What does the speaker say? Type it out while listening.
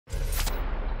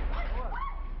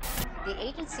The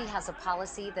agency has a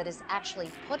policy that is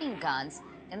actually putting guns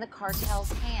in the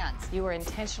cartel's hands. You were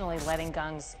intentionally letting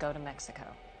guns go to Mexico.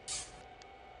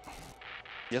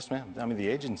 Yes, ma'am. I mean, the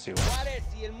agency. Juarez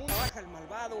y el mundo baja el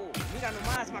malvado. Mira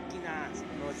nomás, máquinas.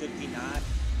 No es el final.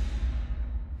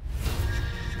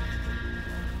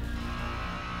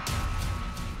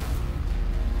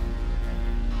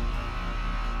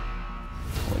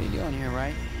 What are you doing here,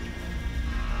 right?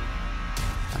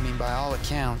 I mean, by all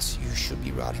accounts, you should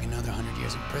be rotting another 100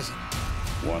 years in prison.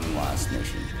 One last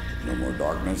mission. No more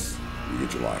darkness. You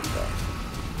get your life back.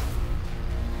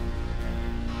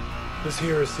 This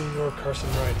here is Senor Carson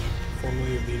Wright,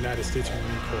 formerly of the United States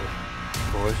Marine Corps.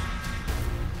 Boys,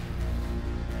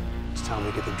 it's time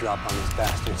we get the drop on these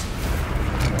bastards.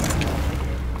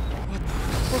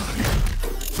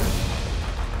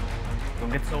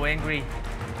 Don't get so angry.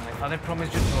 My father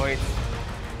promised you droids.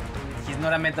 He's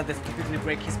not a man that stupidly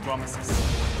break his promises.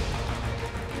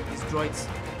 These droids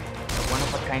are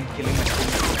one-of-a-kind killing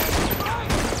machines.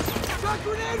 Shot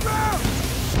grenade round!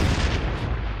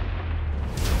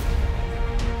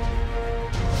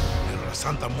 La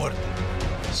Santa Muerte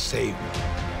saved me,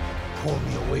 pulled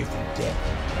me away from death,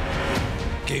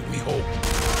 gave me hope.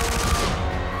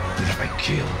 And if I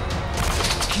kill,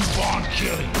 keep on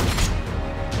killing.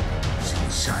 She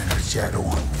can shine her shadow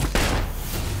on me.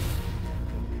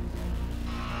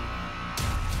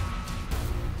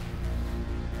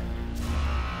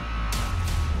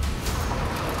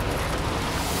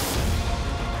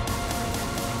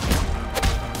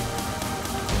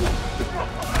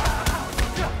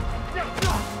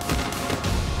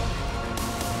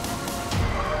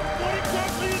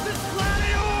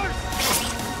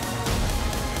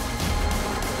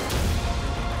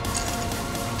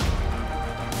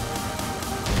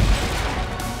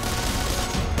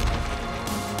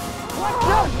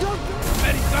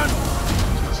 Americano,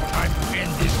 it's time to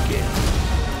end this game.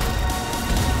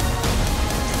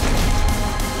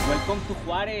 Welcome to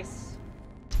Juarez.